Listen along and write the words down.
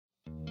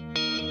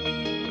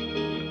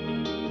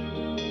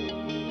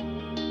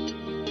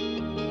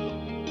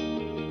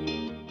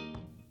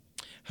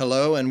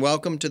Hello and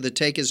welcome to the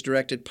Take as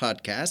Directed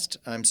podcast.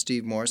 I'm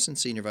Steve Morrison,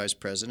 Senior Vice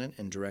President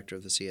and Director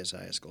of the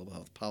CSIS Global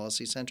Health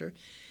Policy Center.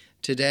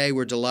 Today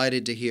we're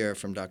delighted to hear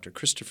from Dr.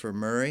 Christopher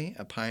Murray,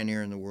 a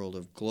pioneer in the world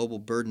of global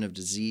burden of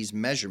disease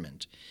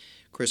measurement.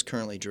 Chris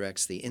currently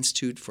directs the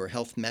Institute for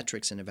Health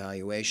Metrics and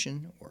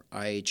Evaluation, or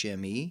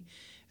IHME,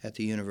 at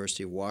the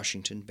University of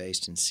Washington,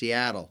 based in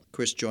Seattle.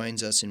 Chris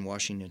joins us in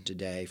Washington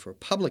today for a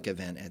public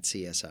event at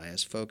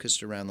CSIS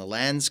focused around the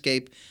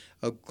landscape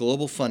of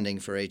global funding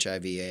for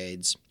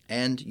HIV/AIDS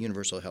and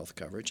universal health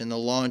coverage, and the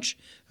launch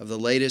of the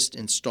latest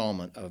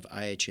installment of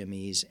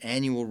IHME's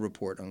annual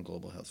report on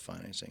global health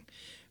financing.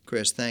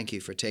 Chris, thank you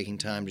for taking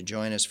time to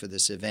join us for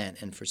this event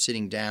and for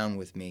sitting down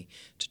with me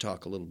to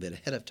talk a little bit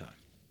ahead of time.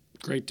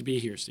 Great to be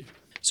here, Steve.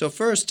 So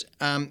first,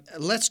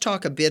 let's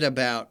talk a bit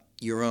about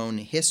your own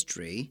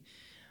history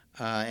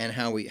and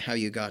how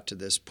you got to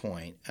this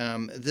point.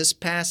 This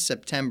past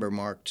September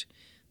marked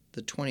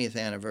the 20th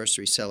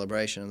anniversary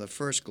celebration of the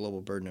first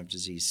global burden of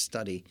disease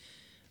study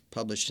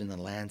published in the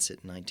Lancet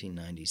in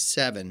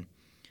 1997.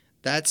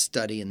 That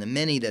study and the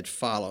many that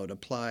followed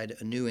applied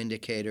a new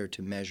indicator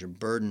to measure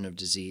burden of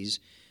disease,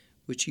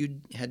 which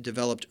you had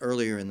developed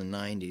earlier in the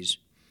 90s,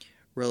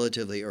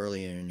 relatively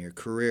early in your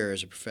career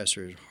as a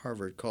professor at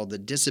Harvard, called the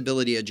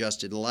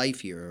Disability-Adjusted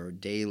Life Year, or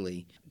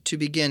DALY. To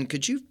begin,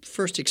 could you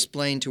first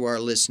explain to our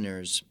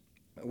listeners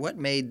what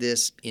made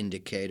this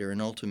indicator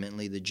and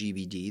ultimately the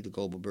GBD, the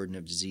Global Burden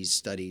of Disease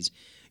Studies,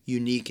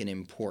 unique and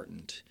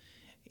important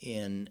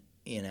in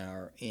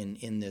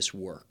this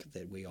work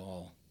that we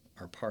all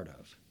are part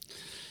of?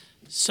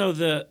 So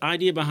the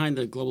idea behind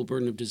the global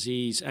burden of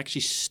disease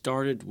actually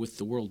started with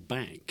the World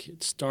Bank.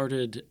 It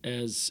started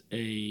as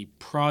a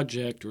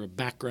project or a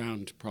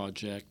background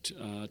project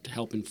to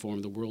help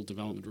inform the World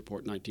Development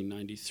Report in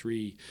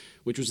 1993,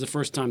 which was the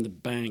first time the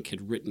bank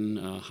had written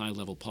a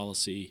high-level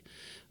policy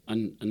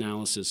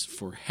analysis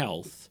for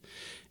health.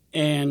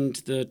 And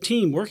the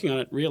team working on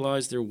it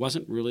realized there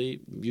wasn't really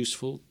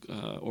useful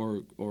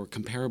or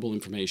comparable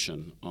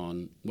information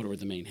on what were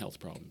the main health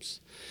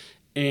problems.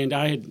 And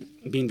I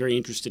had been very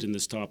interested in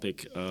this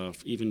topic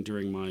even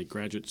during my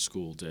graduate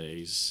school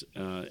days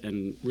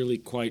and really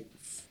quite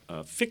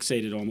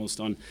fixated almost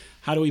on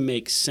how do we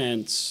make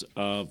sense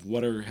of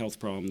what are health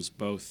problems,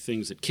 both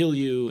things that kill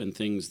you and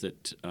things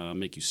that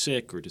make you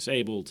sick or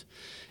disabled.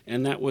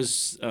 And that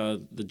was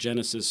the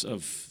genesis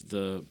of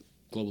the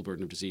global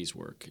burden of disease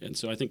work. And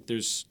so I think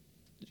there's,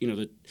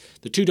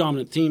 the two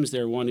dominant themes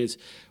there. One is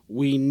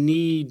we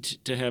need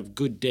to have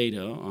good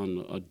data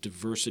on a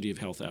diversity of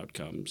health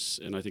outcomes.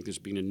 And I think there's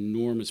been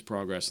enormous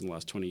progress in the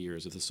last 20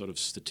 years of the sort of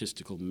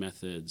statistical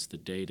methods, the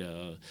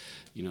data,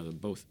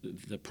 both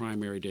the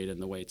primary data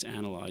and the way it's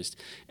analyzed.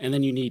 And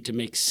then you need to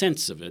make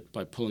sense of it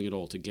by pulling it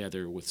all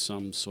together with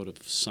some sort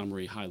of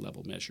summary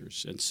high-level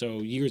measures. And so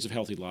Years of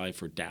Healthy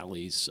Life, or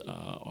DALYs,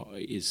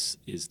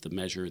 is the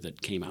measure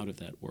that came out of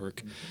that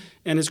work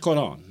and has caught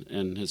on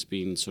and has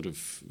been sort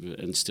of,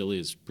 and still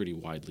is pretty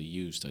widely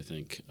used, I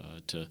think,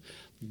 to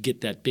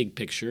get that big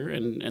picture,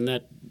 and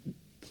that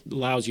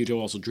allows you to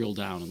also drill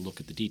down and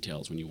look at the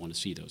details when you want to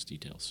see those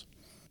details.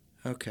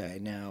 Okay,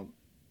 now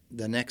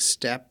the next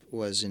step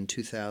was in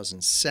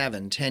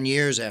 2007, 10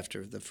 years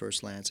after the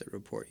first Lancet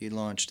report, you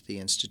launched the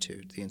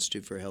Institute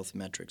for Health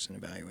Metrics and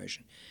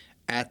Evaluation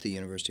at the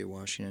University of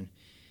Washington.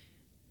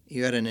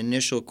 You had an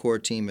initial core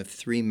team of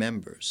 3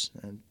 members.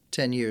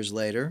 11 years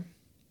later,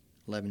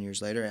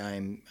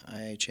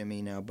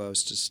 IHME now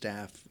boasts a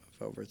staff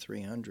of over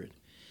 300.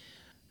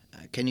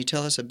 Can you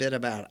tell us a bit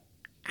about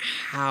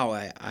how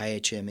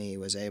IHME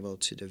was able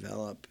to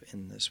develop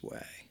in this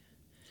way?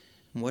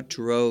 What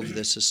drove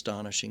this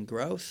astonishing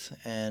growth,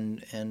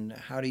 and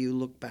how do you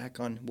look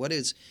back on what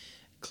is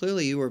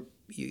clearly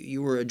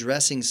you were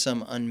addressing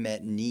some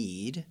unmet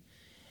need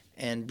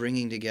and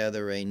bringing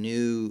together a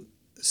new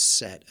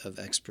set of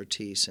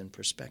expertise and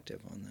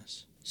perspective on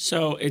this?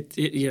 So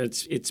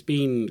it's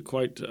been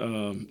quite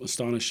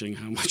astonishing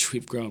how much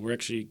we've grown. We're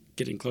actually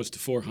getting close to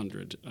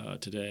 400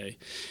 today,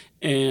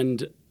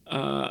 and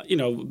on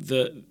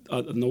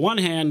the one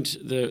hand,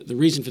 the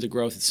reason for the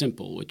growth is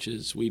simple, which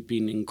is we've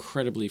been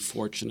incredibly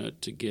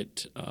fortunate to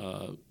get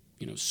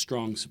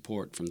strong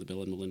support from the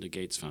Bill and Melinda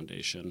Gates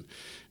Foundation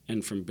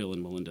and from Bill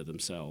and Melinda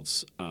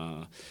themselves.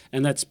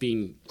 And that's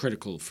been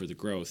critical for the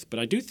growth. But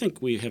I do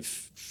think we have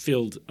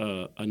filled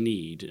a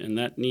need, and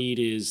that need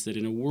is that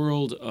in a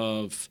world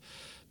of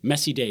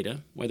messy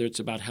data, whether it's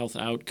about health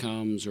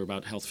outcomes or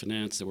about health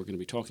finance that we're going to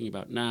be talking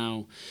about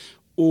now,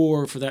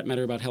 or for that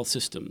matter about health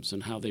systems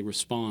and how they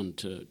respond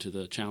to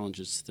the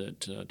challenges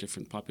that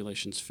different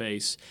populations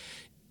face,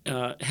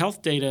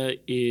 health data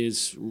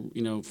is,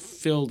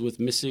 filled with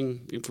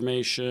missing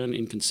information,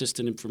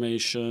 inconsistent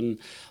information,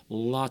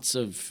 lots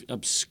of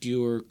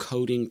obscure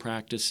coding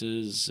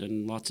practices,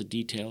 and lots of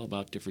detail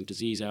about different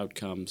disease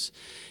outcomes.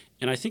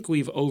 And I think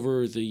we've,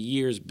 over the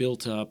years,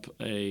 built up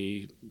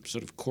a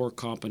sort of core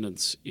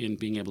competence in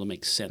being able to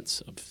make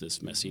sense of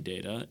this messy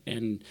data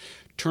and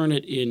turn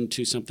it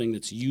into something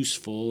that's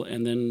useful.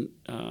 And then,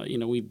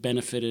 we've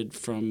benefited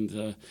from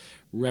the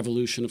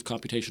revolution of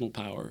computational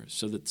power,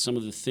 so that some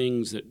of the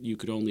things that you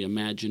could only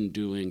imagine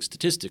doing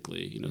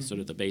statistically, sort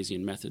of the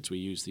Bayesian methods we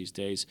use these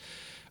days,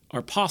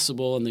 are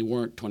possible, and they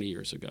weren't 20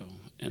 years ago.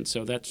 And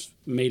so that's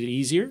made it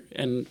easier.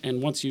 And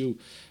once you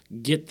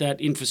get that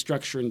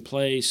infrastructure in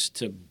place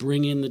to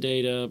bring in the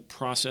data,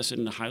 process it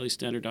in a highly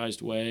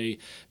standardized way,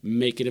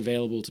 make it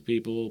available to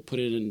people, put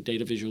it in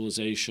data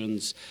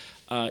visualizations,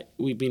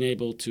 we've been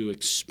able to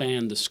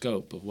expand the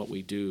scope of what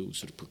we do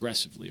sort of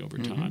progressively over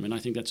time. And I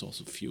think that's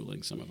also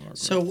fueling some of our growth.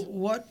 So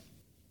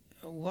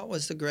what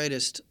was the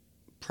greatest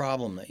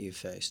problem that you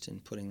faced in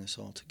putting this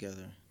all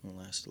together in the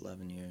last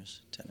 11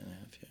 years, 10 and a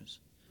half years?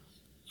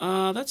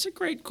 That's a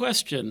great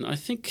question. I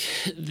think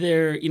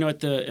there, at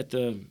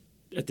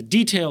the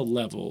detailed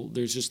level,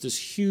 there's just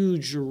this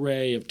huge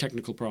array of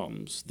technical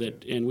problems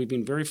and we've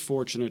been very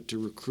fortunate to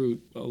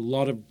recruit a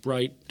lot of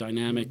bright,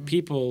 dynamic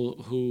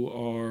people who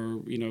are,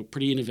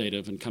 pretty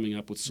innovative and coming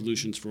up with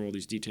solutions for all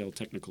these detailed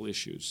technical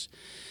issues.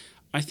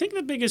 I think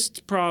the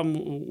biggest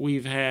problem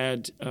we've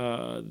had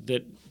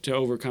to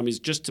overcome is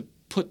just to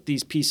put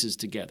these pieces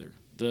together.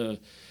 The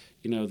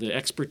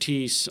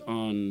expertise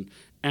on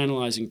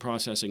analyzing,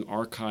 processing,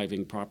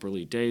 archiving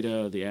properly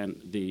data,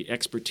 the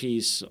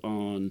expertise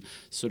on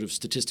sort of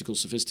statistical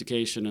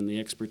sophistication, and the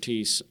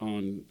expertise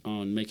on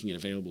making it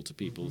available to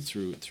people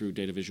through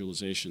data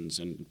visualizations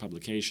and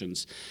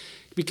publications.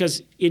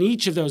 Because in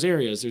each of those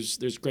areas,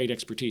 there's great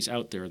expertise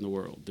out there in the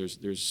world.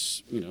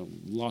 There's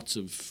lots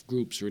of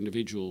groups or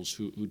individuals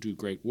who do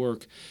great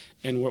work,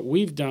 and what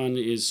we've done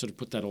is sort of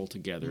put that all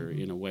together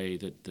in a way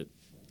that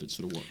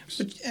sort of works.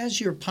 But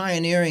as you're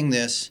pioneering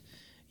this,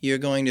 you're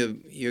going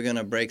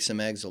to break some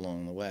eggs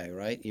along the way,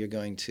 right? You're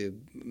going to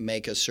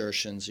make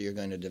assertions. You're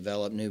going to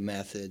develop new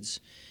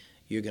methods.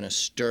 You're going to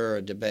stir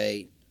a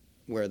debate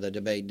where the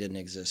debate didn't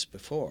exist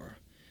before.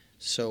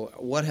 So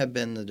what have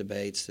been the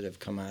debates that have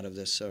come out of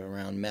this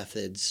around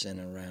methods and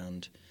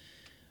around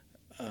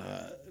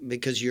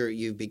because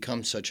you've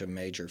become such a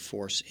major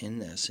force in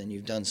this, and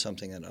you've done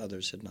something that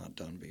others had not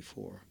done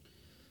before?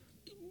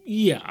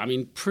 Yeah, I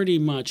mean, pretty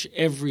much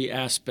every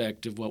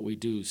aspect of what we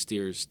do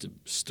stirs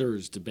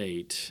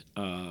debate,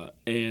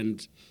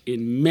 and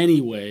in many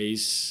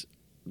ways,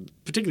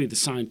 particularly the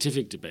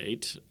scientific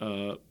debate,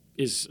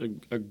 is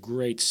a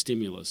great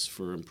stimulus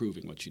for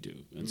improving what you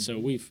do. And so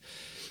we've,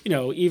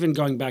 even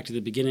going back to the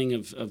beginning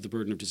of the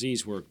burden of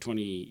disease work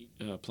 20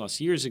 plus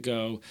years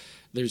ago,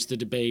 there's the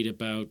debate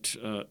about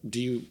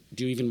do you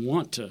even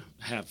want to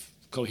have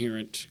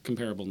coherent,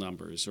 comparable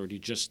numbers, or do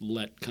you just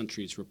let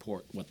countries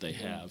report what they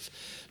have?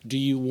 Do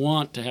you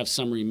want to have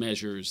summary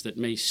measures that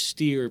may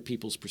steer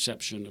people's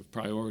perception of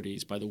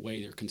priorities by the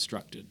way they're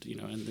constructed?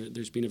 And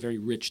there's been a very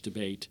rich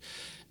debate.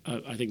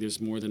 I think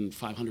there's more than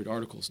 500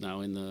 articles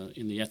now in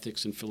the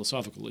ethics and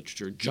philosophical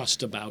literature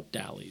just about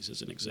DALYs,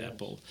 as an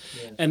example.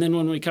 Yes. And then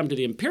when we come to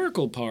the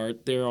empirical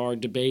part, there are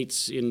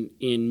debates in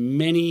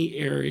many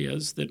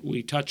areas that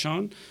we touch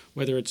on,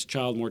 whether it's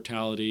child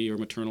mortality or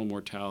maternal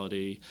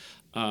mortality,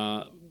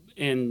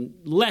 and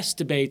less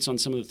debates on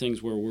some of the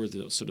things where we're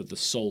the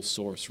sole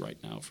source right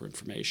now for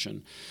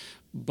information.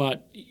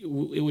 But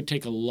it would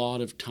take a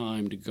lot of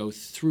time to go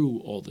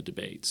through all the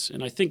debates.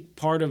 And I think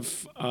part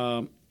of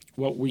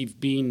what we've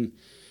been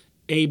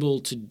able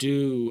to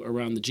do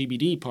around the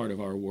GBD part of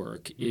our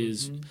work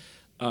is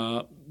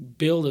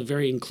build a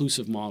very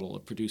inclusive model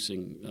of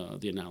producing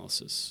the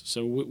analysis.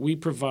 So we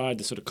provide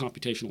the sort of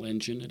computational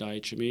engine at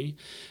IHME,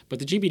 but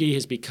the GBD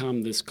has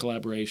become this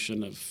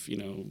collaboration of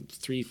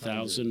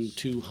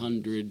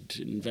 3,200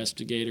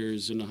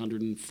 investigators in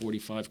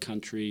 145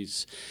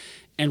 countries,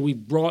 and we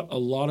brought a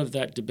lot of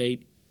that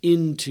debate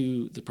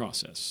into the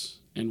process.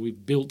 And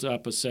we've built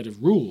up a set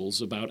of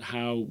rules about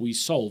how we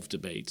solve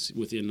debates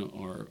within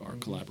our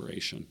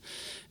collaboration.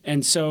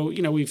 And so,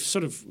 we've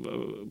sort of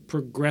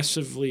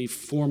progressively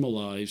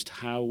formalized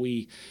how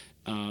we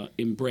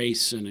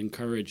embrace and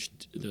encourage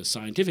the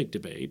scientific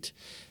debate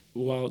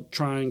while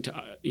trying to,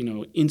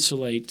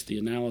 insulate the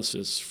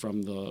analysis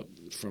from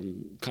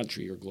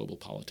country or global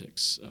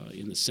politics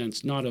in the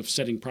sense not of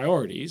setting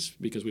priorities,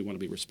 because we want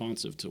to be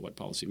responsive to what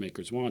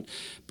policymakers want,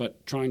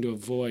 but trying to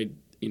avoid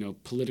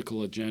political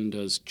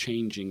agendas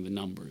changing the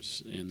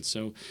numbers. And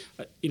so,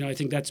 I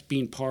think that's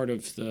been part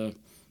of the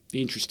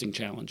interesting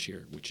challenge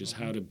here, which is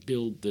how to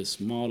build this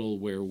model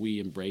where we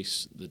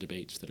embrace the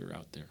debates that are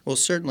out there. Well,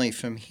 certainly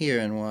from here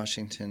in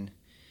Washington,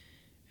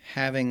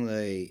 having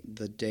the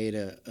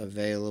data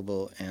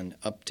available and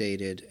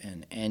updated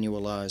and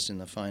annualized in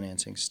the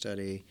financing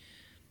study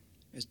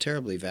is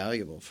terribly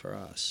valuable for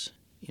us,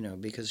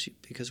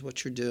 because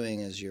what you're doing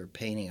is you're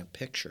painting a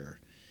picture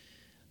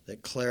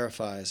that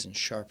clarifies and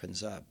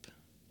sharpens up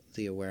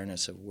the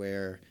awareness of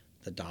where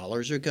the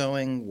dollars are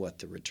going, what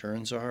the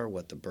returns are,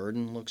 what the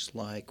burden looks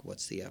like,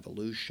 what's the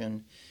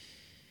evolution.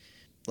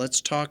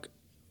 Let's talk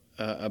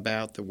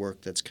about the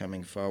work that's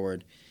coming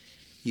forward.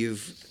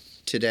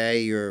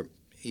 Today you're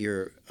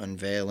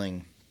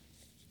unveiling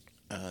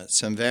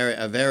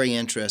a very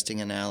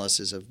interesting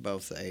analysis of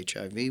both the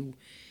HIV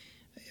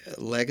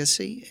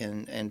legacy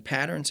and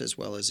patterns as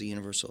well as the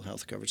universal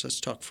health coverage.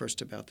 Let's talk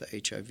first about the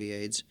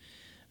HIV/AIDS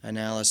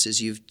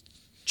analysis, you've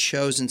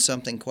chosen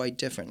something quite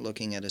different,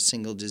 looking at a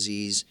single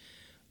disease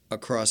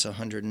across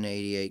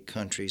 188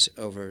 countries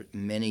over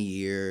many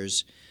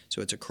years.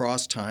 So it's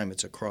across time,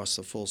 it's across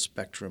the full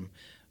spectrum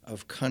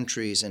of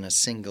countries in a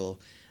single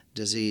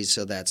disease.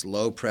 So that's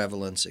low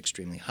prevalence,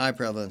 extremely high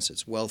prevalence,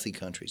 it's wealthy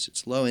countries,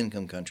 it's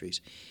low-income countries.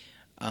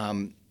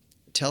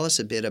 Tell us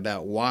a bit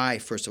about why,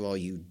 first of all,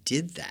 you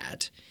did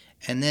that,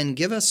 and then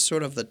give us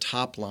sort of the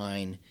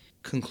top-line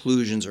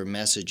conclusions or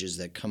messages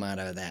that come out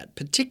of that,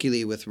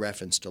 particularly with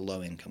reference to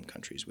low-income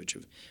countries,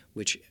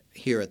 which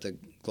here at the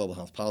Global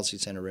Health Policy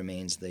Center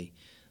remains the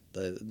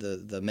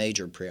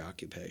major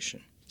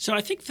preoccupation. So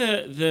I think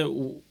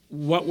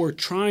what we're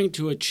trying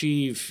to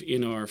achieve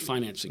in our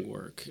financing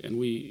work,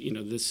 and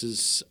this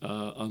is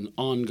an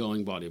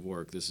ongoing body of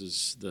work. This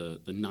is the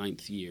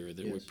 9th year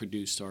that we've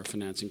produced our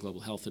financing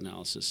global health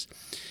analysis,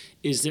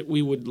 is that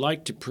we would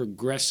like to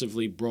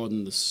progressively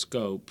broaden the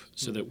scope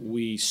so that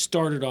we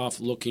started off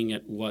looking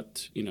at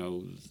what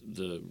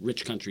the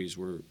rich countries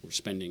were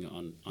spending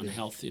on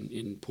health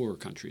in poorer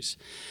countries.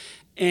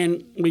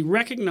 And we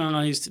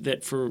recognized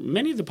that for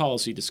many of the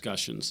policy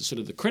discussions, sort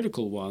of the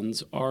critical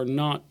ones, are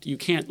not, you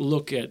can't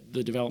look at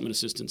the development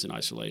assistance in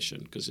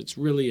isolation, because it's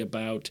really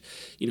about,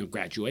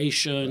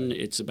 graduation, right.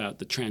 It's about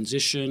the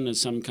transition as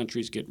some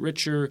countries get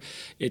richer,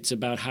 it's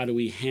about how do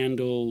we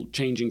handle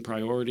changing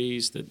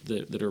priorities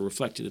that are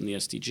reflected in the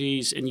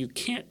SDGs, and you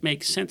can't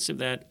make sense of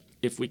that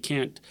if we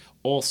can't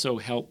also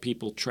help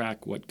people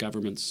track what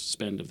governments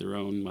spend of their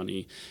own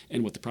money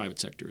and what the private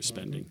sector is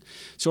spending.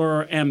 So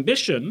our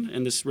ambition,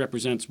 and this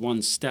represents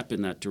one step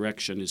in that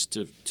direction, is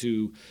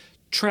to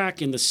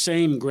track in the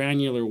same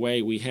granular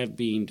way we have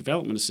been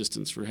development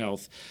assistance for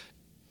health,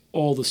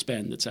 all the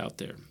spend that's out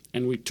there.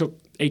 And we took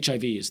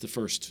HIV as the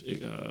first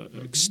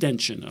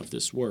extension of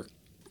this work.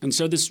 And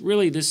so this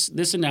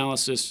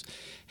analysis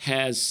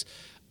has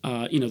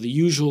the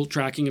usual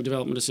tracking of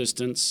development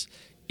assistance.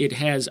 It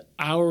has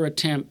our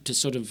attempt to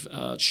sort of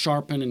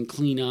sharpen and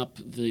clean up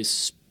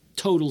this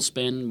total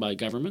spend by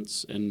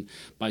governments and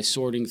by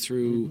sorting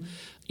through,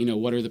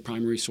 what are the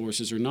primary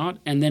sources or not.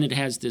 And then it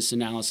has this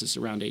analysis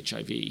around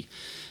HIV.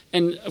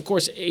 And, of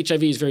course,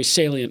 HIV is very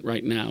salient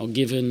right now,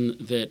 given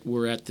that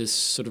we're at this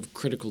sort of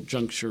critical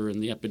juncture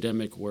in the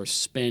epidemic where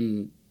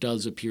spend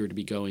does appear to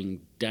be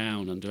going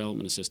down on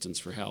development assistance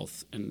for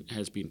health and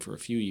has been for a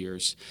few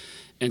years.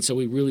 And so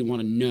we really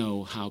want to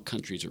know how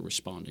countries are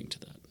responding to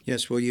that.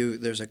 Yes, well,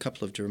 there's a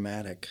couple of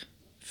dramatic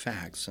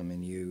facts. I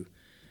mean, you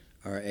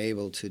are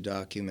able to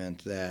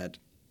document that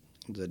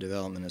the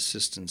development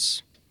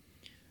assistance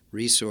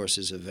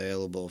resources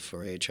available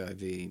for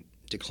HIV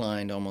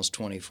declined almost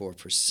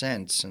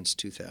 24% since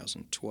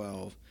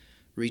 2012,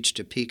 reached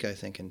a peak, I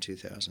think, in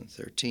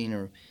 2013,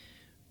 or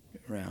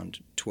around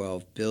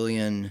 $12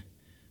 billion,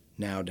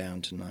 now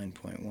down to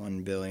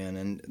 $9.1 billion.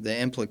 And the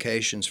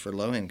implications for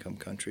low-income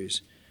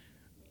countries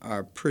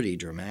are pretty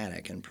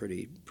dramatic and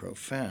pretty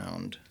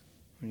profound.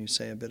 Can you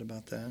say a bit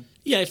about that?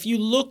 Yeah, if you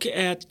look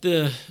at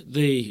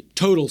the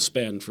total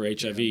spend for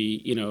HIV,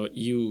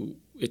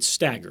 it's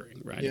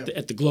staggering, right? Yeah.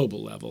 At the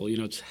global level,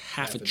 it's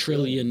half a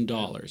trillion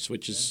dollars,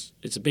 which is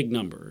it's a big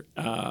number.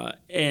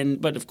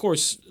 But of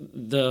course,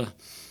 the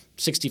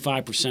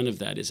 65% of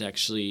that is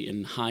actually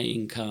in high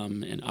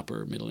income and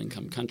upper middle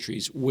income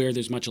countries where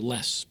there's much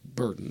less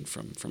burden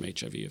from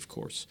HIV, of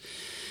course.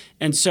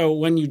 And so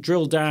when you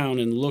drill down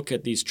and look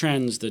at these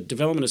trends, the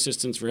development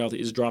assistance for health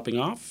is dropping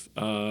off.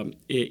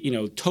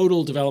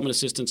 Total development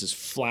assistance is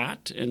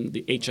flat, and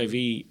the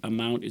HIV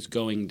amount is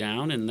going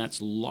down, and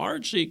that's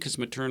largely because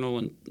maternal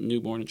and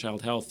newborn and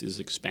child health is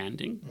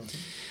expanding.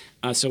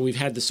 Mm-hmm. So we've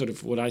had this sort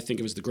of what I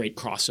think of as the great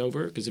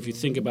crossover, because if you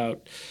think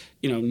about,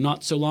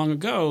 not so long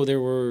ago,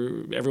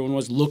 everyone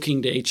was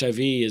looking to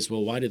HIV as,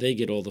 well, why do they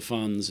get all the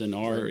funds and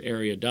our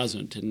area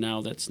doesn't? And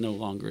now that's no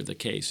longer the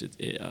case.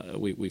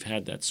 We've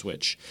had that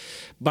switch.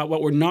 But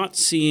what we're not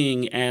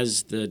seeing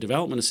as the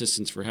development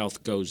assistance for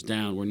health goes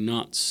down, we're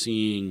not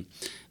seeing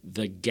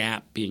the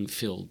gap being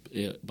filled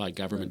by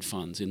government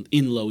funds in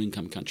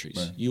low-income countries.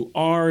 Right. You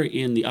are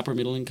in the upper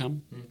middle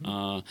income.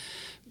 Mm-hmm.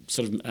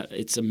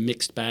 It's a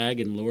mixed bag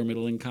in lower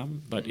middle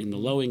income, but in the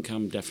low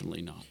income,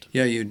 definitely not.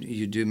 Yeah,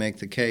 you do make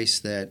the case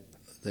that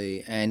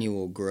the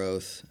annual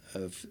growth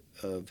of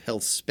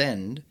health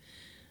spend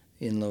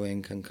in low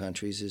income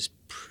countries is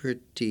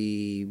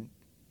pretty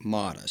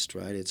modest,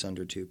 right? It's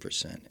under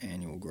 2%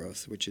 annual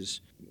growth, which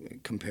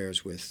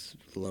compares with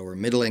lower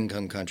middle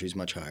income countries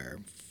much higher,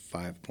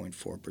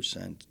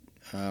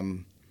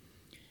 5.4%.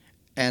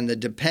 And the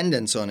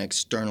dependence on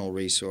external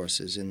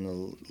resources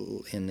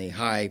in the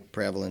high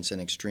prevalence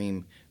and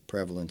extreme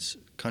prevalence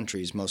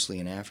countries, mostly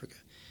in Africa,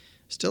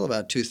 still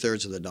about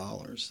 2/3 of the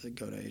dollars that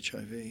go to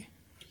HIV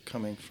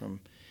coming from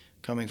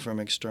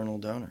external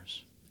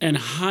donors. And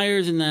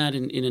higher than that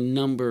in a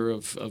number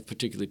of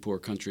particularly poor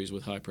countries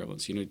with high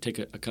prevalence. Take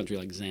a country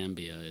like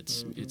Zambia,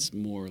 it's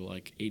more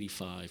like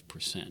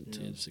 85%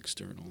 is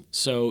external.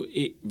 So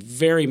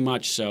very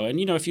much so. And,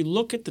 if you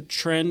look at the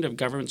trend of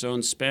government's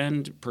own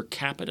spend per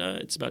capita,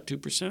 it's about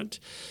 2%.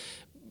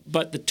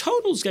 But the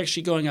total's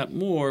actually going up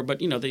more, but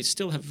they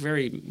still have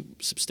very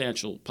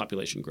substantial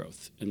population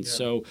growth. And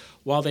so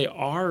while they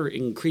are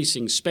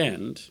increasing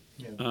spend,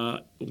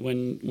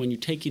 when you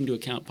take into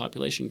account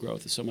population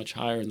growth is so much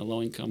higher in the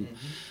low-income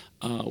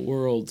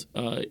world,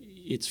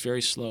 it's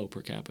very slow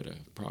per capita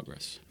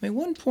progress. I mean,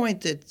 one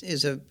point that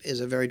is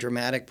a very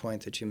dramatic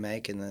point that you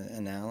make in the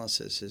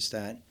analysis is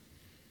that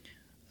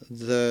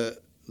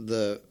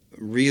the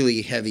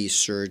really heavy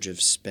surge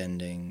of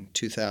spending,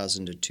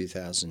 2000 to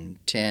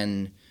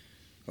 2010,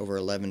 over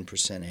 11%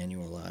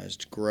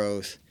 annualized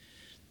growth,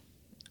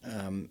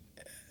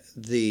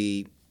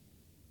 the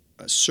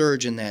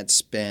surge in that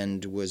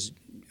spend was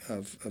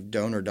of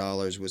donor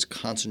dollars was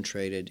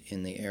concentrated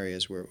in the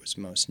areas where it was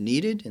most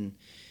needed,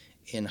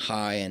 in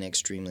high and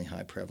extremely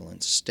high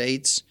prevalence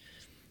states,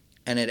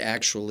 and it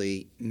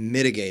actually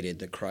mitigated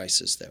the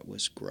crisis that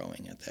was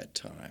growing at that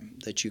time.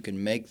 That you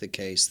can make the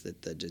case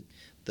that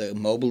the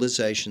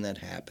mobilization that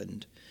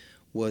happened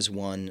was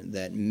one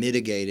that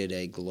mitigated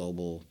a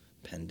global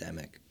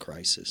pandemic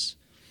crisis.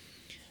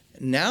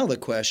 Now the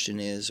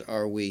question is,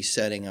 are we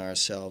setting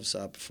ourselves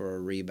up for a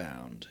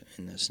rebound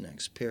in this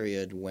next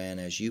period when,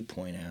 as you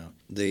point out,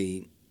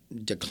 the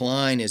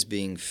decline is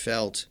being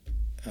felt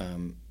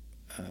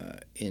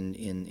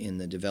in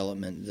the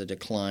development, the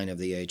decline of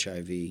the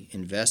HIV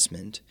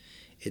investment.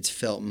 It's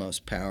felt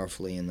most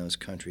powerfully in those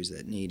countries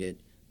that need it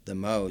the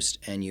most,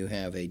 and you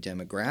have a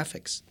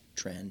demographics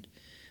trend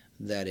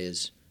that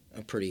is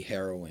a pretty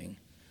harrowing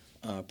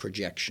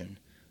projection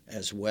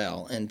as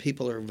well. And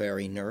people are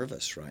very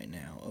nervous right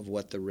now of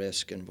what the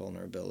risk and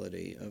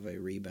vulnerability of a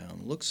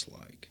rebound looks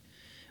like.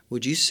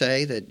 Would you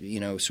say that,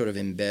 sort of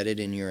embedded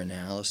in your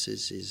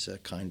analysis is a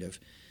kind of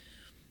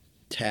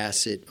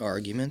tacit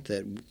argument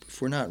that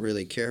if we're not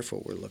really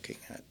careful, we're looking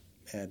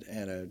at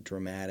a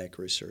dramatic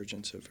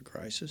resurgence of a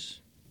crisis?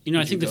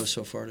 I think go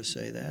so far to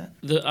say that.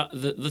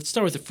 Let's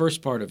start with the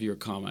first part of your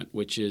comment,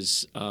 which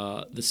is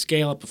the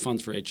scale up of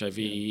funds for HIV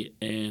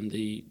and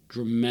the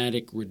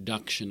dramatic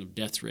reduction of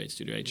death rates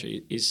due to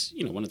HIV is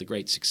one of the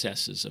great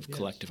successes of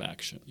collective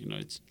action.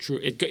 It's true.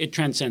 It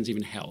transcends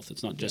even health.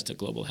 It's not just a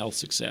global health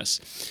success.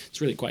 It's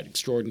really quite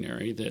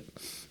extraordinary that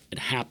it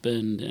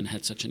happened and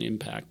had such an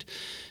impact.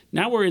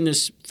 Now we're in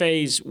this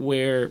phase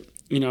where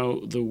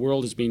the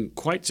world has been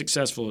quite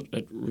successful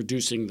at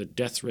reducing the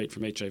death rate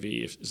from HIV,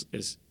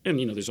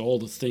 and there's all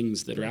the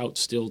things that are out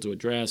still to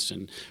address,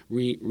 and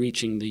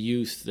reaching the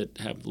youth that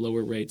have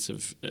lower rates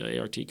of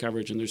ART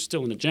coverage, and there's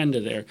still an agenda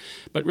there,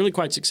 but really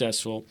quite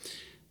successful.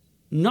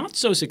 Not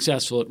so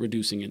successful at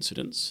reducing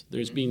incidence.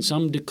 There's been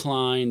some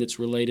decline that's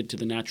related to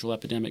the natural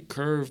epidemic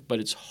curve, but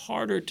it's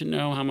harder to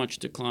know how much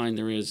decline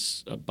there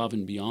is above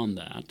and beyond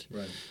that.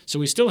 Right. So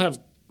we still have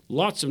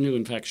lots of new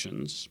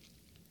infections.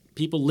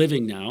 People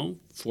living now,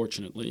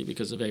 fortunately,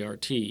 because of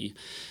ART.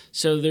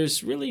 So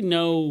there's really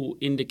no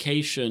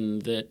indication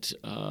that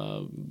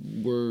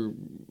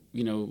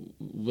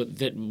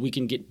that we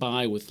can get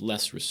by with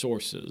less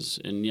resources,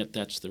 and yet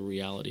that's the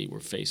reality we're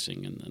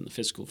facing in the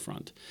fiscal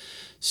front.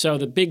 So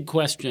the big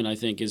question, I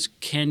think, is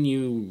what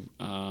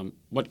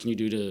can you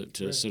do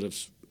to sort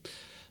of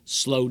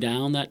slow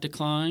down that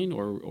decline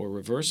or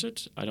reverse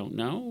it? I don't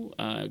know.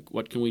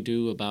 What can we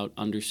do about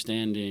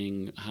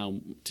understanding how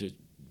to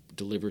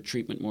deliver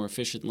treatment more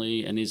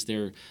efficiently, and is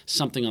there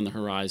something on the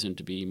horizon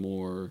to be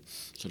more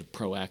sort of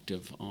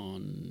proactive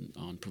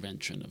on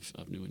prevention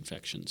of new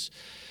infections?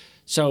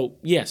 So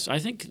yes, I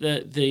think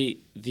that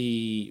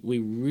we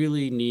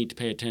really need to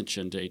pay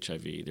attention to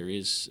HIV. There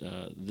is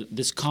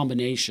this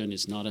combination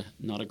is not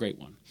a great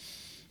one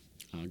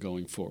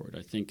going forward.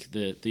 I think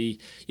that it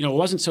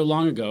wasn't so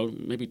long ago,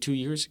 maybe 2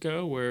 years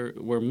ago,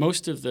 where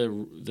most of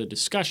the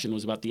discussion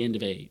was about the end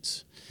of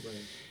AIDS, right.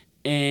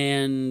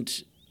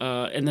 and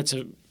that's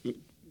a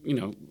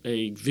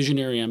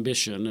visionary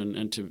ambition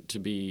and to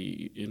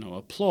be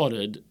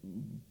applauded.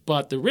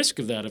 But the risk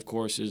of that, of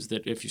course, is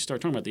that if you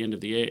start talking about the end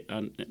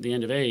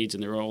of AIDS,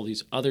 and there are all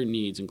these other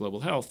needs in global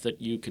health, that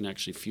you can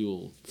actually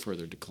fuel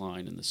further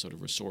decline in this sort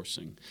of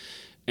resourcing.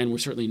 And we're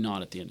certainly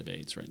not at the end of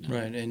AIDS right now.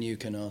 Right, and you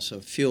can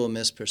also fuel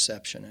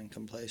misperception and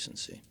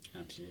complacency.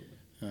 Absolutely.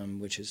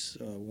 Which is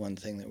one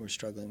thing that we're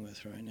struggling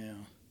with right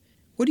now.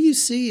 What do you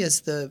see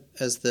as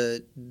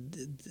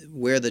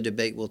where the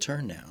debate will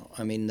turn now?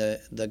 I mean,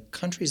 the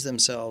countries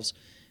themselves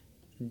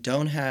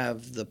don't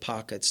have the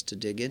pockets to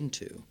dig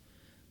into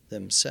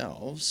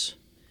themselves.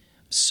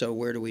 So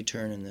where do we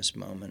turn in this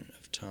moment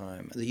of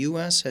time? The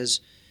U.S.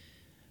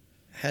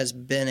 has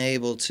been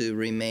able to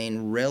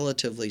remain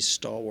relatively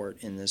stalwart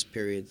in this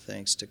period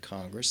thanks to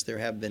Congress. There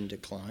have been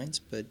declines,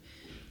 but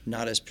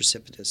not as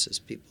precipitous as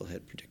people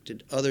had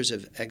predicted. Others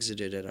have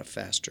exited at a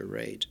faster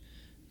rate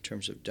in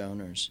terms of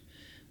donors.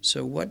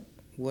 So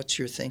what's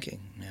your thinking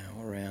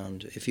now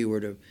around, if you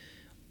were to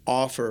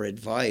offer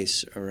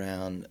advice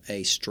around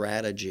a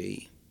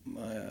strategy,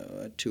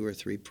 a 2 or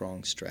 3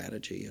 pronged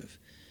strategy of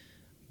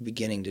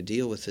beginning to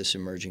deal with this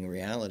emerging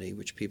reality,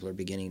 which people are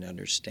beginning to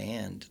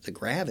understand the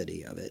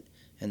gravity of it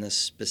and the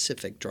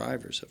specific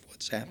drivers of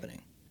what's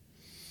happening?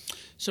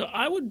 So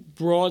I would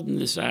broaden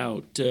this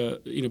out,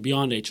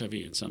 beyond HIV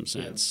in some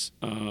sense,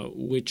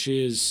 which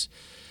is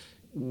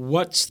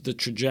what's the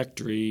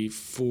trajectory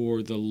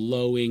for the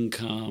low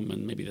income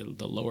and maybe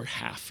the lower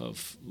half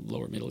of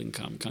lower middle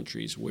income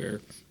countries where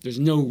there's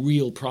no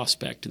real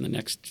prospect in the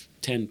next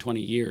 10,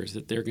 20 years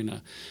that they're going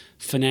to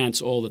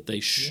finance all that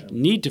they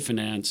need to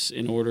finance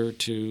in order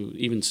to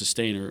even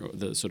sustain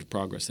the sort of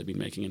progress they've been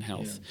making in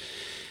health.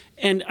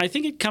 Yeah. And I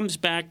think it comes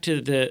back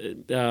to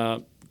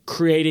the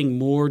creating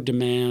more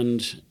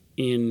demand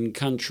in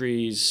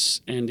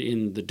countries and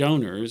in the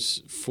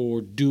donors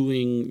for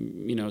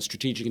doing,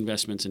 strategic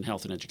investments in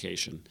health and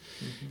education.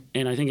 Mm-hmm.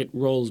 And I think it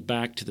rolls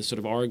back to the sort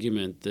of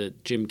argument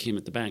that Jim Kim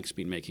at the bank's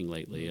been making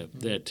lately,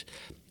 that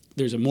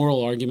there's a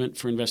moral argument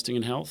for investing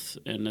in health,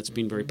 and that's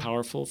been very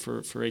powerful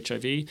for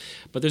HIV.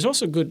 But there's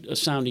also a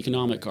sound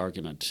economic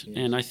argument. Yes.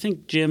 And I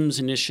think Jim's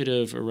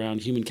initiative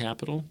around human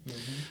capital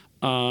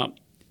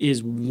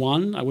is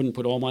one. I wouldn't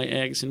put all my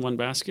eggs in one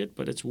basket,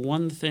 but it's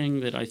one thing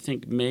that I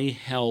think may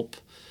help,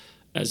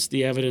 as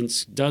the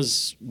evidence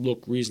does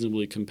look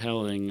reasonably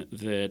compelling,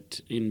 that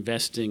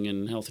investing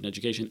in health and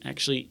education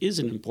actually is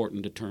an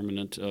important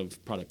determinant of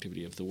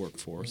productivity of the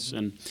workforce. Mm-hmm.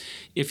 And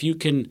if you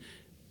can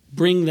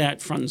bring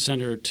that front and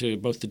center to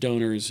both the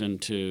donors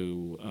and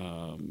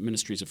to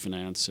ministries of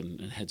finance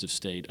and heads of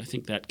state, I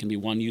think that can be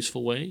one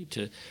useful way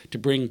to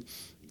bring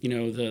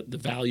the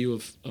value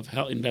of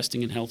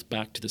investing in health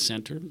back to the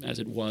center as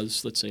it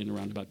was, let's say, in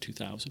around about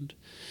 2000.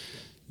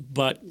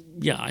 But,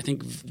 I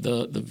think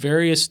the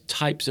various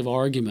types of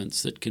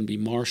arguments that can be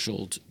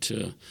marshaled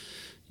to,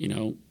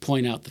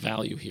 point out the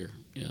value here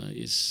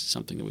is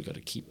something that we've got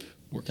to keep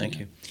working Thank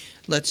you.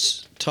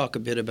 Let's talk a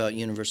bit about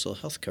universal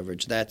health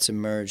coverage. That's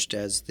emerged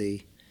as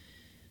the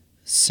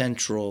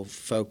central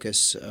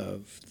focus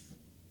of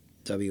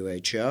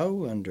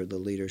WHO under the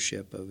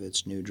leadership of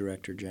its new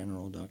Director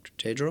General, Dr.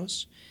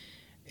 Tedros.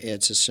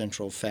 It's a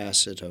central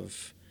facet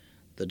of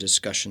the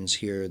discussions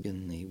here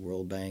in the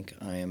World Bank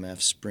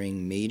IMF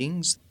spring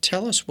meetings.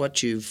 Tell us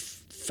what you've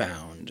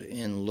found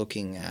in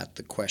looking at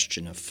the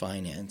question of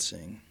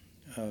financing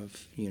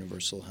of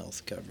universal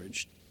health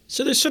coverage.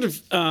 So there's sort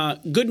of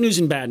good news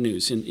and bad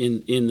news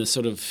in the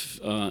sort of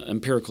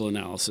empirical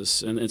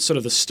analysis, and it's sort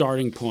of the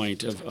starting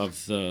point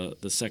of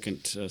the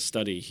second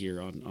study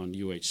here on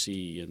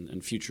UHC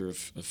and future of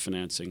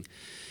financing.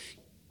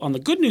 On the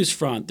good news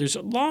front, there's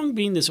long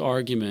been this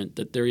argument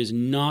that there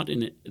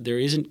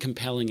isn't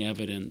compelling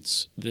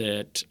evidence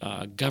that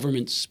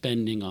government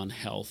spending on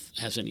health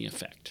has any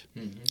effect.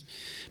 Mm-hmm.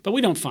 But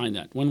we don't find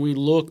that. When we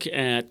look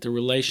at the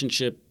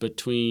relationship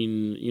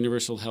between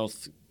universal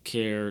health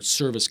care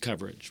service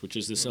coverage, which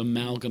is this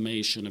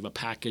amalgamation of a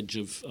package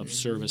of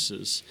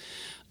services,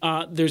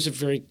 there's a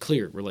very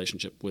clear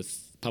relationship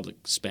with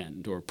public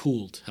spend or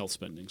pooled health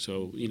spending,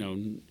 so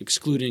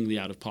excluding the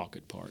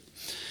out-of-pocket part.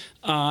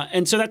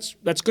 And so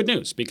that's good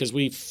news, because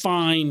we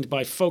find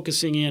by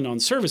focusing in on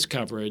service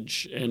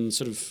coverage and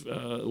sort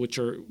of which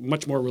are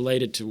much more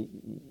related to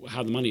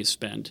how the money is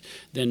spent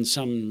than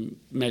some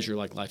measure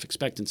like life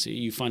expectancy,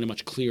 you find a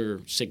much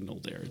clearer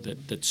signal there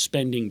that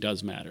spending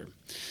does matter.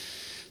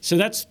 So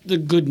that's the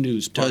good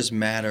news part. Does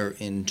matter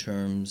in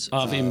terms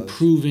of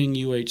improving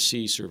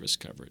UHC service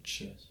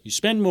coverage. Yes. You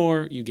spend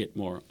more, you get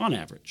more on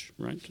average,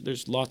 right?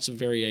 There's lots of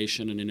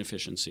variation and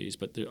inefficiencies,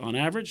 but on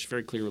average,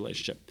 very clear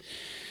relationship.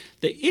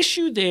 The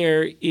issue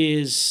there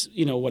is,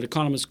 what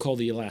economists call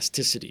the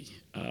elasticity.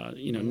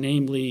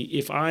 Namely,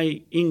 if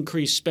I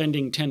increase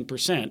spending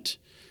 10%,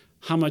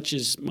 how much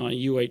is my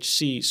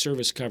UHC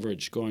service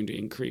coverage going to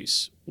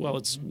increase? Well,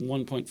 it's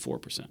 1.4%.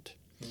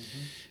 Mm-hmm.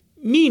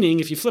 Meaning,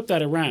 if you flip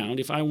that around,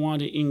 if I want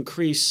to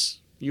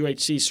increase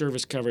UHC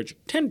service coverage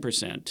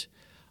 10%,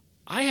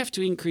 I have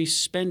to increase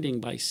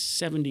spending by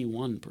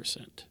 71%.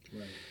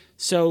 Right.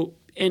 So,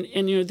 and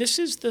this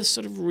is the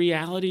sort of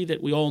reality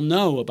that we all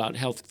know about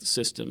health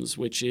systems,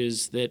 which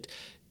is that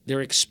they're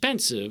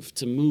expensive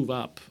to move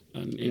up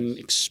and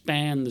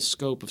expand the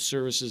scope of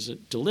services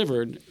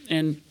delivered.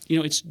 And,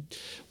 it's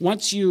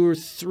once you're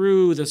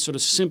through the sort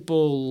of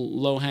simple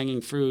low-hanging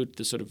fruit,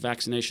 the sort of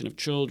vaccination of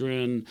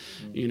children,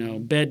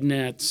 bed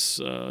nets,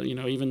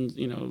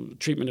 even,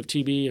 treatment of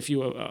TB, a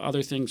few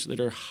other things that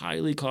are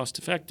highly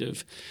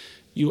cost-effective,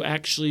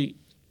 UHC,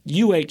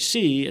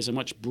 as a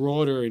much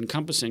broader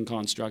encompassing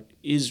construct,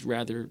 is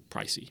rather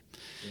pricey.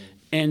 Yeah.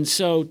 And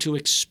so to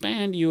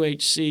expand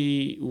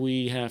UHC,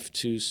 we have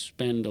to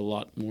spend a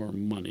lot more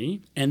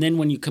money. And then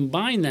when you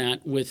combine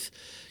that with,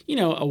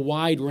 a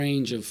wide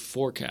range of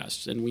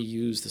forecasts, and we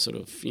use the sort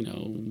of,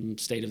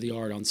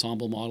 state-of-the-art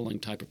ensemble modeling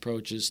type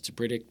approaches to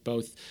predict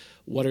both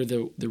what are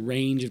the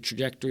range of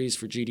trajectories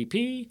for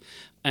GDP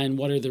and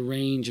what are the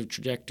range of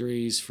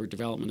trajectories for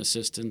development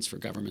assistance, for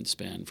government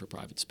spend, for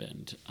private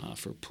spend,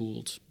 for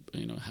pooled,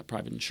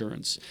 private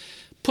insurance.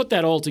 Put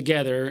that all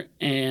together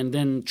and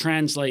then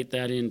translate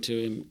that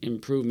into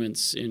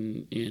improvements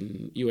in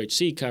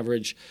UHC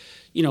coverage.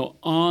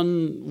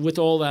 With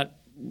all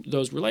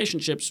those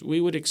relationships, we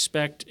would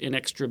expect an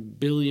extra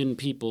billion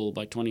people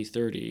by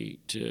 2030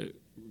 to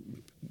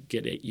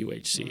get a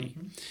UHC.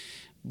 Mm-hmm.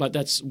 but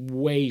that's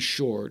way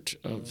short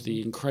of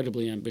the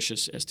incredibly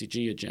ambitious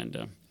SDG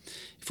agenda.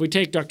 If we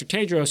take Dr.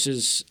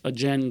 Tedros's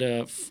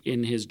agenda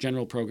in his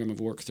General Program of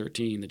Work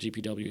 13, the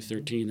GPW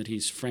 13, that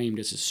he's framed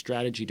as his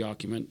strategy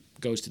document,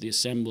 goes to the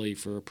Assembly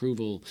for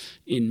approval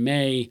in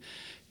May,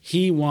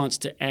 he wants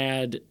to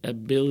add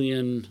 $1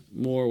 billion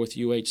more with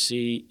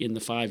UHC in the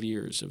 5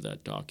 years of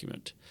that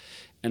document.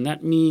 And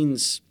that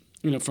means,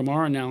 from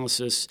our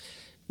analysis,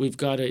 we've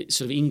got to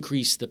sort of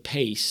increase the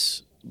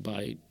pace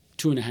by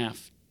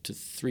 2.5 to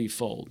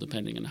 3-fold,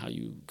 depending on how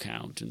you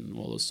count and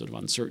all those sort of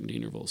uncertainty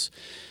intervals.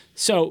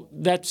 So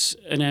that's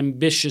an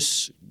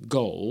ambitious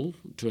goal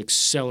to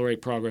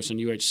accelerate progress on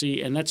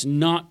UHC, and that's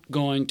not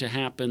going to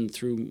happen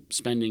through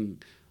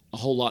spending a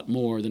whole lot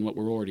more than what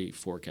we're already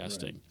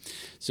forecasting. Right.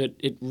 So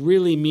it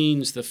really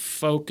means the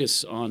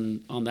focus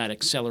on that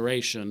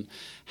acceleration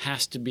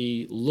has to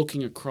be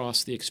looking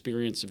across the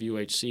experience of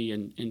UHC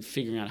and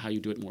figuring out how you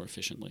do it more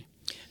efficiently.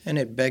 And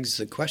it begs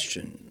the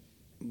question,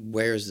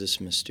 where's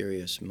this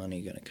mysterious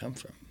money going to come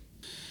from?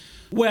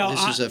 Well,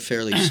 this is a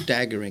fairly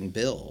staggering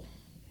bill,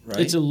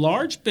 right? It's a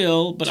large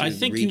bill, but I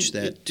think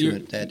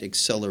that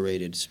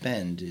accelerated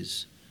spend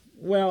is...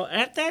 Well,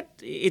 at that,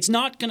 it's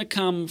not going to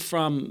come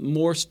from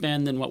more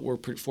spend than what we're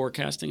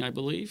forecasting, I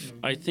believe.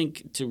 Mm-hmm. I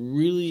think to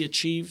really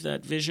achieve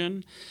that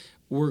vision,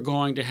 we're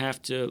going to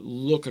have to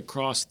look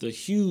across the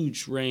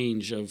huge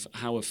range of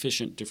how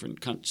efficient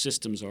different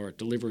systems are at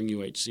delivering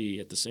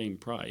UHC at the same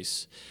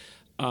price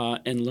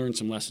and learn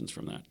some lessons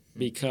from that. Mm-hmm.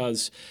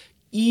 Because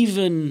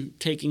even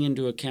taking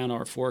into account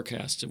our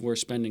forecasts of where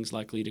spending's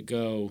likely to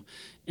go,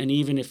 and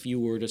even if you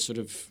were to sort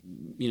of,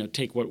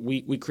 take what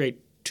we create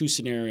 2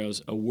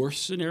 scenarios, a worse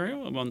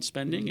scenario on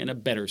spending and a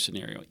better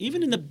scenario.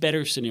 Even in the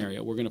better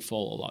scenario, we're going to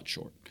fall a lot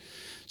short.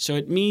 So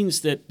it means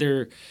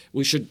that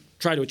we should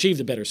try to achieve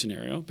the better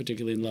scenario,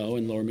 particularly in low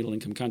and lower middle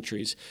income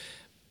countries,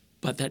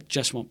 but that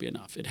just won't be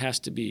enough. It has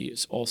to be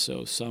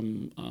also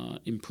some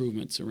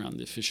improvements around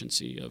the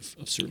efficiency of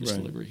service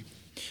delivery.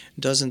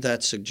 Doesn't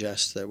that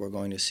suggest that we're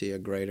going to see a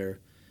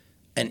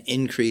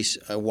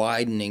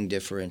widening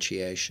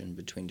differentiation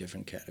between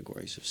different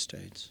categories of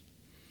states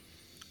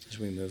as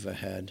we move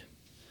ahead?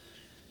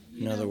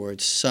 In other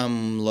words,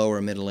 some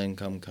lower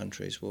middle-income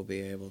countries will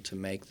be able to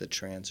make the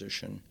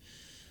transition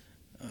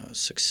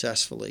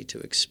successfully to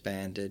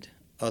expanded.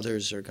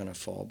 Others are going to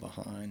fall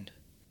behind.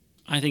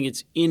 I think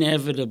it's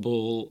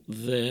inevitable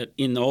that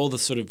in all the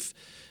sort of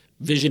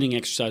visioning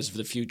exercises of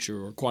the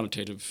future or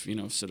quantitative,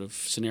 sort of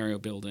scenario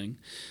building,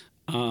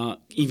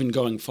 even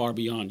going far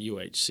beyond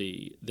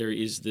UHC, there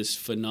is this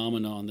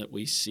phenomenon that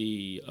we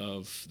see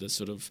of the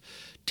sort of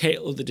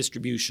tail of the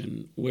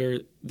distribution where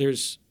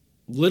there's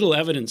little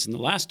evidence in the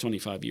last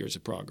 25 years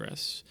of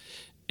progress,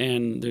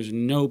 and there's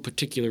no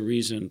particular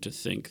reason to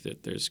think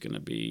that there's going to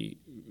be,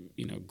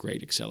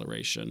 great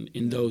acceleration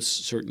in those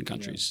certain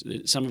countries.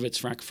 Yeah. Some of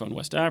it's Francophone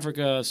West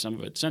Africa, some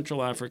of it's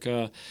Central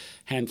Africa,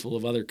 handful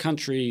of other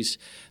countries,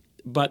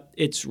 but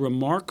it's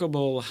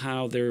remarkable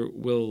how there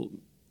will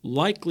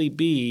likely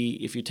be,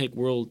 if you take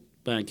World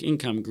Bank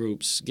income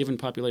groups, given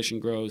population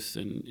growth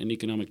and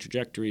economic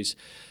trajectories,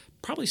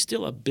 probably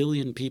still 1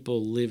 billion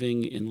people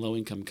living in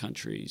low-income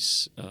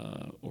countries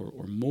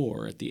or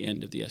more at the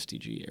end of the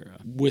SDG era,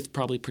 with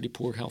probably pretty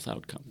poor health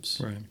outcomes.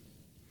 Right.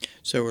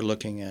 So we're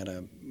looking at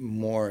a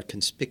more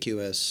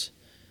conspicuous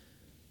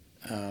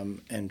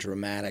and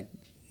dramatic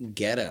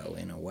ghetto,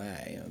 in a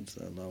way, of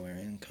the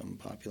lower-income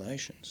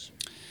populations.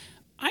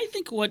 I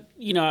think what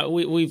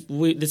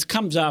this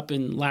comes up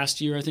in last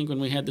year. I think when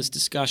we had this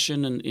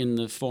discussion in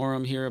the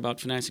forum here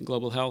about financing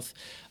global health.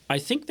 I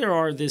think there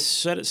are this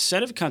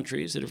set of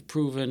countries that have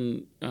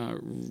proven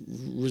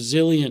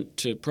resilient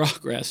to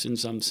progress in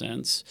some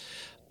sense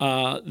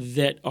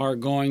that are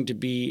going to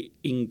be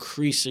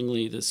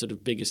increasingly the sort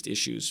of biggest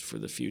issues for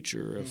the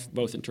future, of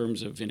both in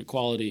terms of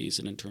inequalities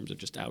and in terms of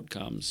just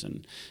outcomes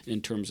and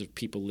in terms of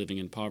people living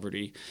in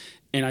poverty.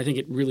 And I think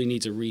it really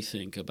needs a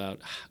rethink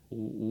about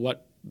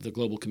what the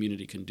global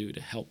community can do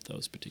to help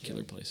those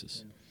particular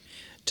places.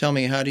 Tell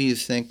me, how do you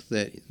think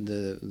that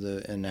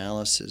the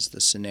analysis,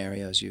 the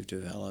scenarios you've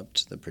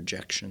developed, the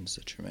projections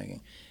that you're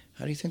making,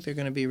 how do you think they're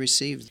going to be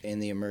received in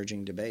the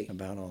emerging debate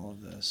about all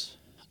of this?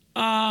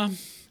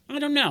 I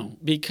don't know,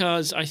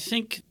 because I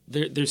think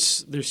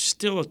there's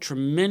still a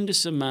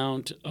tremendous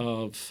amount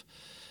of –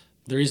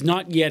 there is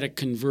not yet a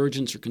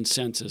convergence or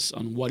consensus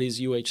on what is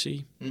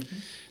UHC. Mm-hmm.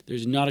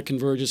 There's not a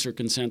convergence or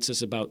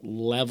consensus about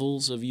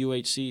levels of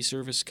UHC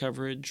service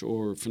coverage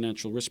or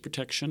financial risk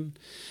protection.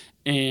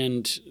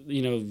 And,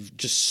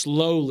 just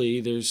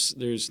slowly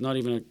there's not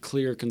even a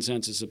clear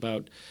consensus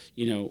about,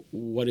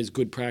 what is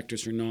good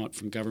practice or not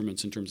from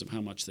governments in terms of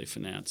how much they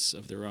finance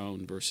of their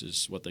own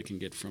versus what they can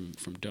get from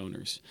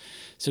donors.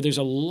 So there's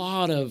a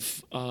lot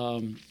of,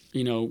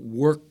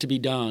 work to be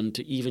done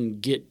to even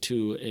get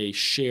to a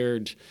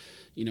shared,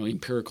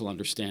 empirical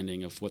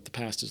understanding of what the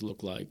past has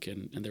looked like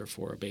and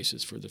therefore a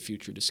basis for the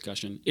future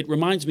discussion. It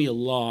reminds me a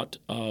lot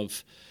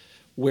of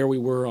where we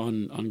were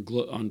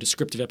on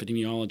descriptive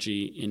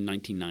epidemiology in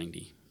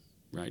 1990,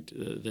 right?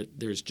 That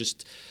there's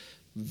just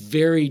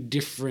very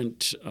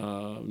different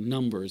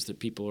numbers that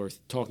people are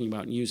talking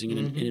about and using,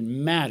 and it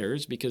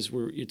matters because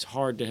it's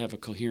hard to have a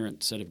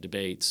coherent set of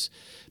debates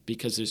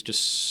because there's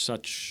just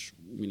such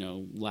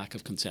lack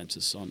of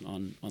consensus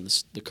on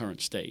the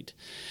current state.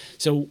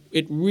 So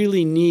it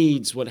really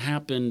needs what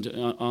happened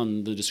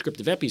on the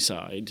descriptive epi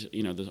side,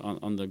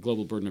 on the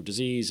global burden of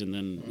disease, and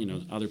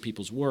then other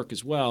people's work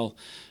as well,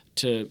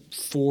 to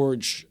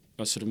forge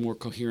a sort of more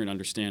coherent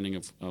understanding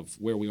of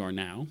where we are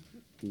now,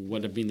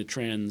 what have been the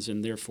trends,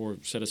 and therefore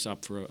set us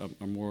up for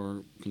a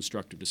more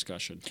constructive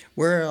discussion.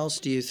 Where else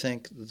do you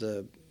think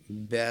the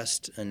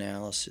best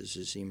analysis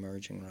is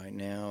emerging right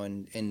now,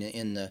 and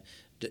in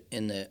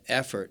the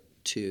effort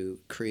to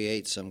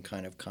create some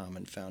kind of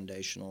common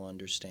foundational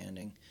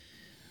understanding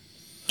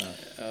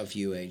of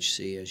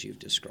UHC as you've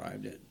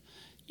described it?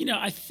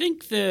 I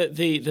think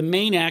the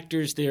main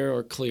actors there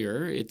are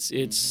clear. It's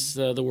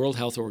the World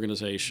Health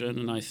Organization,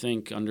 and I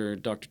think under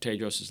Dr.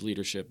 Tedros'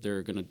 leadership,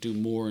 they're going to do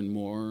more and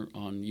more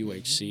on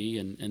UHC,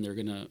 and they're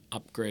going to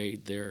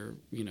upgrade their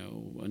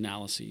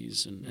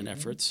analyses and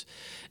efforts.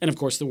 And of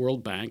course, the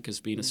World Bank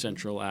has been a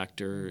central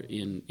actor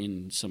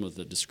in some of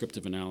the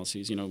descriptive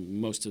analyses.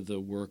 Most of the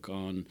work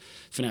on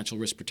financial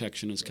risk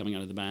protection is coming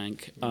out of the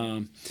bank,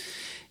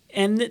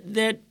 and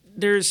that.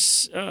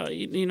 There's,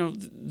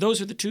 those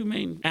are the two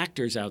main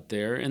actors out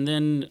there. And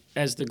then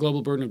as the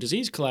Global Burden of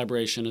Disease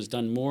Collaboration has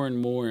done more and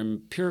more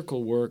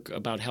empirical work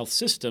about health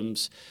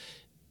systems,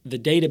 the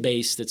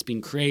database that's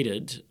been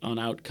created on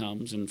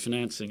outcomes and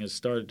financing has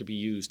started to be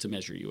used to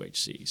measure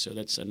UHC. So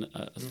that's a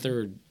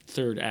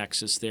third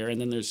axis there. And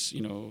then there's,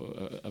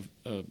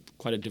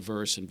 quite a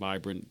diverse and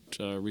vibrant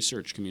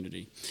research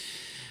community.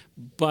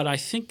 But I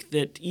think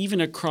that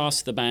even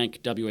across the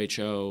bank,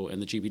 WHO,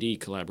 and the GBD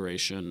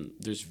collaboration,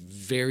 there's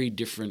very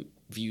different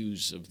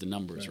views of the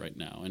numbers right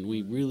now. And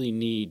we really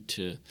need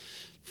to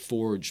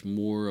forge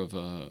more of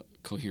a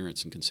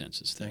coherence and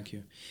consensus there. Thank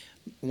you.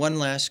 One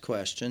last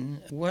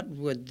question. What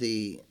would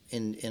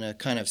in a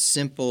kind of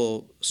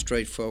simple,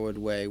 straightforward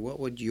way, what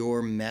would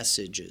your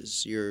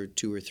messages, your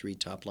 2 or 3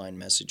 top-line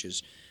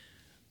messages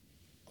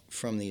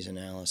from these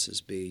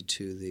analyses be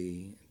to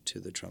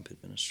the Trump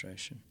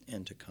administration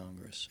and to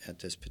Congress at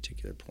this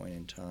particular point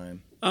in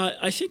time?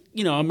 I think,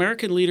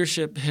 American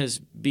leadership has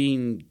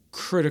been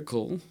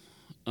critical,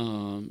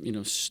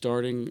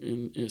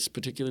 starting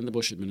particularly in the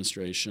Bush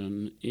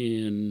administration,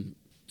 in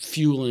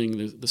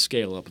fueling the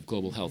scale-up of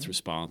global health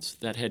response.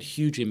 That had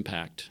huge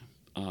impact.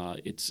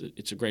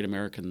 It's a great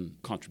American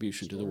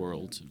contribution to the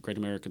world, a great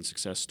American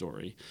success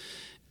story.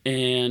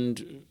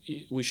 And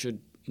we should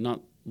not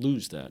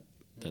lose that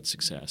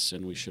success,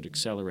 and we should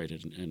accelerate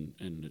it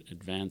and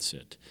advance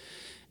it.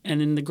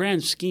 And in the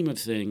grand scheme of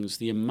things,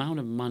 the amount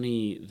of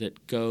money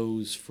that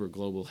goes for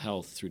global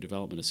health through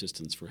development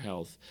assistance for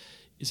health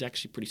is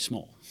actually pretty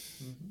small,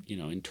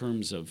 in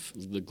terms of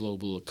the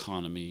global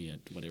economy at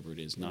whatever it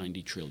is,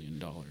 $90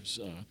 trillion.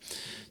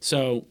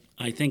 So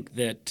I think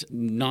that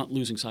not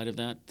losing sight of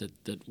that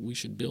we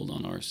should build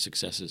on our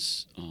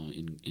successes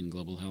in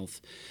global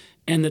health,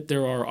 and that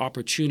there are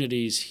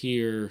opportunities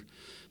here.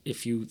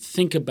 If you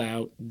think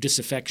about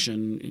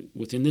disaffection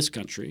within this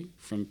country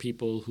from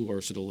people who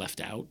are sort of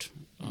left out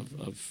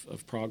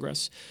of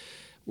progress,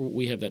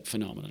 we have that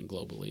phenomenon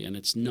globally, and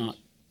it's not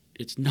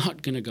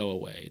going to go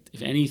away.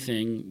 If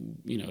anything,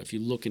 if you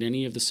look at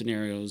any of the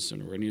scenarios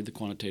or any of the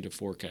quantitative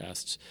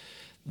forecasts,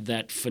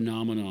 that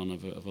phenomenon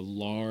of a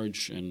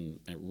large and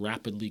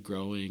rapidly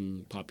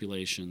growing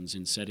populations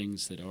in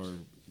settings that are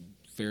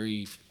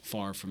very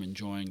far from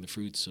enjoying the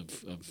fruits of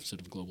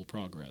sort of global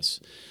progress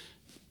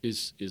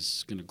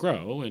is going to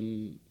grow,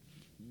 and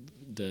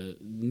the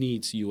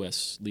needs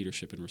U.S.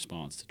 leadership and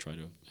response to try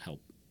to help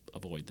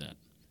avoid that.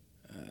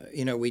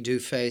 We do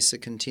face a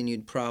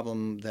continued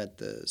problem that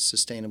the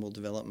Sustainable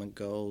Development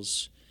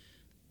Goals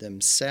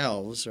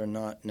themselves are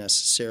not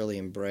necessarily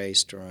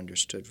embraced or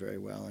understood very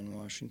well in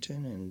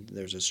Washington, and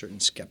there's a certain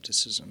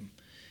skepticism.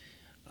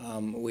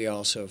 We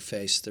also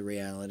face the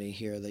reality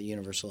here that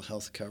universal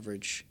health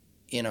coverage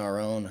in our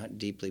own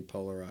deeply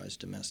polarized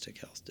domestic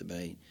health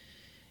debate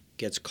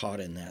gets caught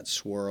in that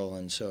swirl,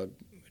 and so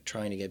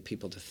trying to get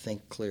people to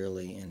think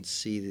clearly and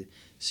see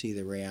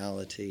the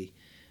reality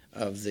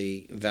of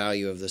the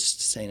value of the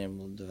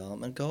Sustainable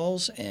Development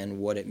Goals and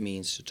what it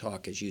means to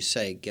talk, as you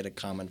say, get a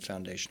common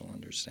foundational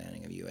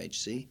understanding of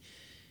UHC.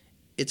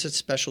 It's a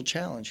special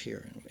challenge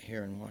here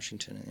in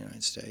Washington in the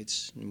United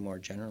States, and more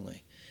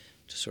generally,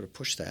 to sort of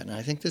push that. And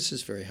I think this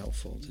is very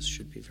helpful. This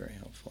should be very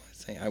helpful,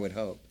 I would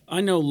hope. I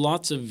know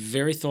lots of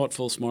very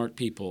thoughtful, smart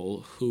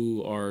people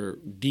who are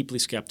deeply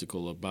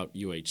skeptical about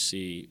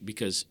UHC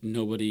because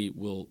nobody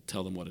will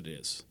tell them what it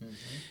is.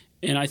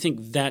 And I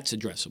think that's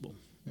addressable.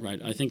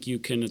 Right. I think you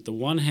can, at the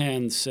one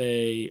hand,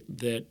 say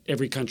that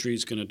every country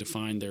is going to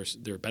define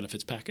their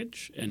benefits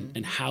package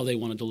and how they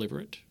want to deliver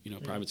it,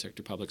 private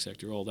sector, public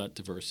sector, all that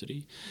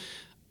diversity.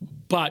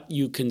 But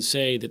you can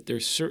say that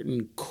there's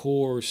certain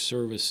core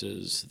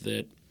services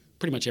that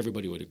pretty much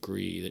everybody would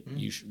agree that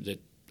that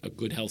a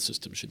good health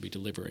system should be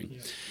delivering.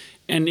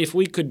 And if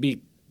we could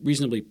be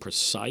reasonably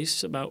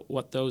precise about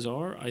what those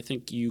are, I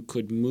think you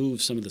could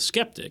move some of the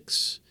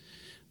skeptics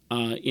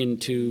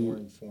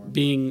into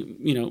being,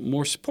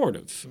 more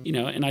supportive.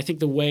 And I think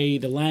the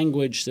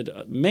language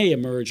that may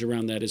emerge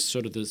around that is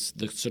sort of the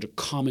sort of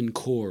common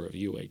core of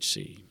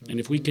UHC. And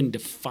if we can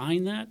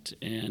define that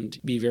and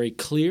be very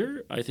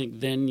clear, I think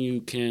then you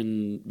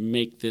can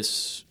make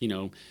this,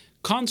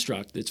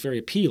 construct that's very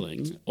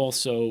appealing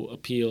also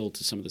appeal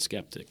to some of the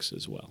skeptics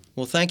as well.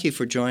 Well, thank you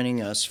for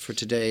joining us for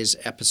today's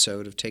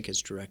episode of Take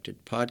As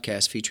Directed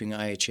podcast featuring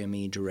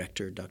IHME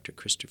Director Dr.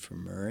 Christopher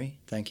Murray.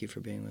 Thank you for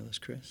being with us,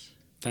 Chris.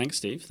 Thanks,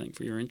 Steve. Thanks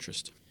for your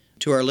interest.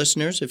 To our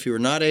listeners, if you were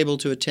not able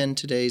to attend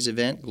today's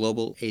event,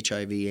 Global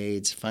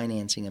HIV/AIDS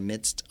Financing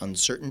Amidst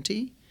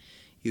Uncertainty,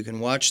 you can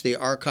watch the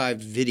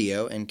archived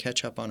video and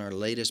catch up on our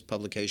latest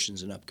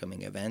publications and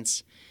upcoming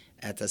events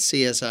at the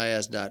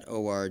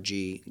csis.org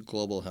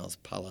Global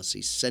Health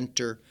Policy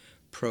Center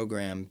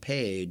program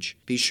page.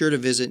 Be sure to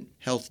visit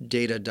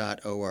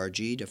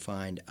healthdata.org to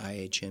find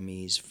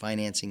IHME's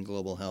Financing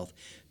Global Health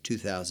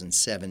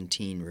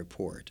 2017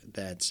 report.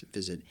 That's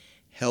visit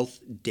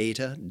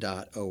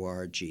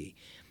healthdata.org.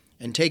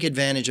 And take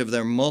advantage of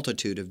their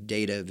multitude of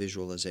data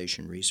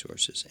visualization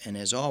resources. And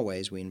as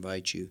always, we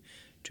invite you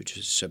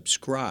to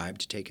subscribe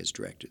to Take As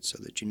Directed so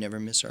that you never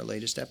miss our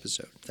latest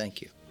episode.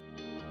 Thank you.